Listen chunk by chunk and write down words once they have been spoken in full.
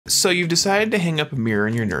So you've decided to hang up a mirror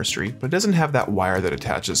in your nursery, but it doesn't have that wire that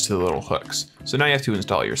attaches to the little hooks. So now you have to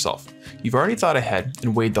install it yourself. You've already thought ahead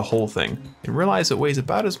and weighed the whole thing and realize it weighs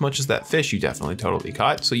about as much as that fish you definitely totally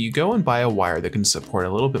caught. So you go and buy a wire that can support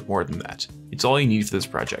a little bit more than that. It's all you need for this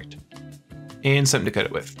project. And something to cut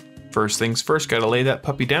it with. First things first, gotta lay that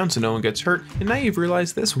puppy down so no one gets hurt, and now you've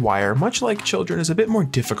realized this wire, much like children, is a bit more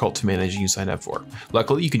difficult to manage than you signed up for.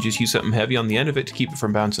 Luckily, you can just use something heavy on the end of it to keep it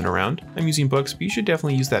from bouncing around. I'm using books, but you should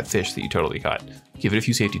definitely use that fish that you totally caught. Give it a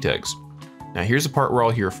few safety tugs. Now here's the part we're all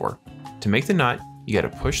here for. To make the knot, you gotta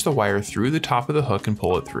push the wire through the top of the hook and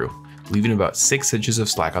pull it through, leaving about 6 inches of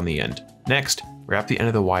slack on the end. Next, wrap the end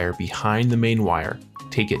of the wire behind the main wire,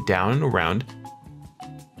 take it down and around,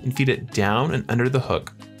 and feed it down and under the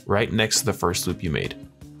hook, right next to the first loop you made.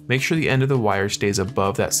 Make sure the end of the wire stays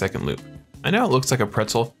above that second loop. I know it looks like a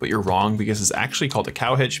pretzel, but you're wrong because it's actually called a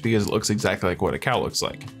cow hitch because it looks exactly like what a cow looks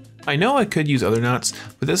like. I know I could use other knots,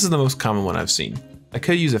 but this is the most common one I've seen. I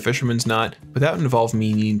could use a fisherman's knot, but that would involve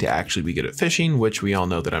me needing to actually be good at fishing, which we all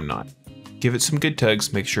know that I'm not. Give it some good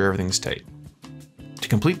tugs, make sure everything's tight. To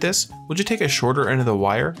complete this, we'll just take a shorter end of the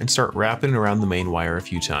wire and start wrapping around the main wire a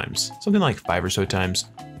few times, something like 5 or so times.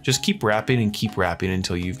 Just keep wrapping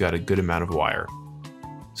until you've got a good amount of wire.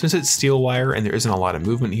 Since it's steel wire and there isn't a lot of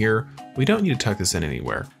movement here, we don't need to tuck this in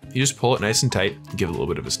anywhere. You just pull it nice and tight and give it a little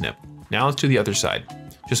bit of a snip. Now let's do the other side.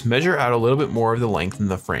 Just measure out a little bit more of the length in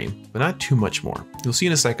the frame, but not too much more. You'll see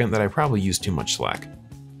in a second that I probably used too much slack.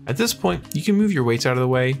 At this point, you can move your weights out of the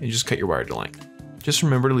way and just cut your wire to length. Just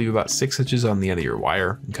remember to leave about 6 inches on the end of your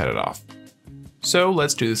wire and cut it off. So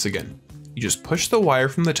let's do this again. You just push the wire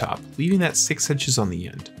from the top, leaving that 6 inches on the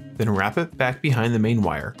end. Then wrap it back behind the main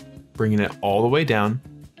wire, bringing it all the way down,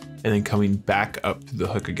 and then coming back up to the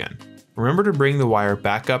hook again. Remember to bring the wire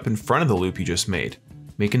back up in front of the loop you just made,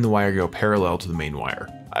 making the wire go parallel to the main wire.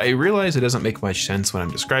 I realize it doesn't make much sense when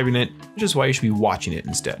I'm describing it, which is why you should be watching it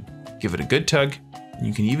instead. Give it a good tug, and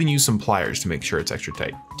you can even use some pliers to make sure it's extra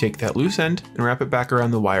tight. Take that loose end and wrap it back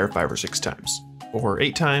around the wire 5 or 6 times, or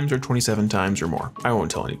 8 times or 27 times or more. I won't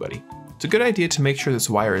tell anybody. It's a good idea to make sure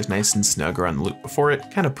this wire is nice and snug around the loop before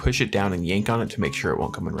it, kind of push it down and yank on it to make sure it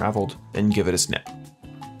won't come unraveled, then give it a snip.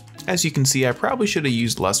 As you can see, I probably should have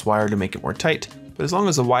used less wire to make it more tight, but as long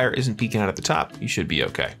as the wire isn't peeking out at the top, you should be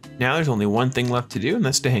okay. Now there's only one thing left to do, and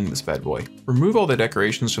that's to hang this bad boy. Remove all the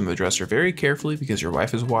decorations from the dresser very carefully because your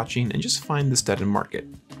wife is watching, and just find the stud and mark it.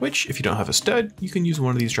 Which, if you don't have a stud, you can use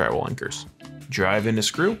one of these drywall anchors. Drive in a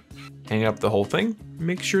screw, hang up the whole thing, and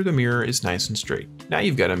make sure the mirror is nice and straight. Now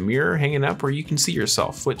you've got a mirror hanging up where you can see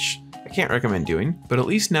yourself, which I can't recommend doing, but at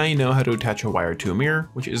least now you know how to attach a wire to a mirror,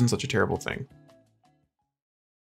 which isn't such a terrible thing.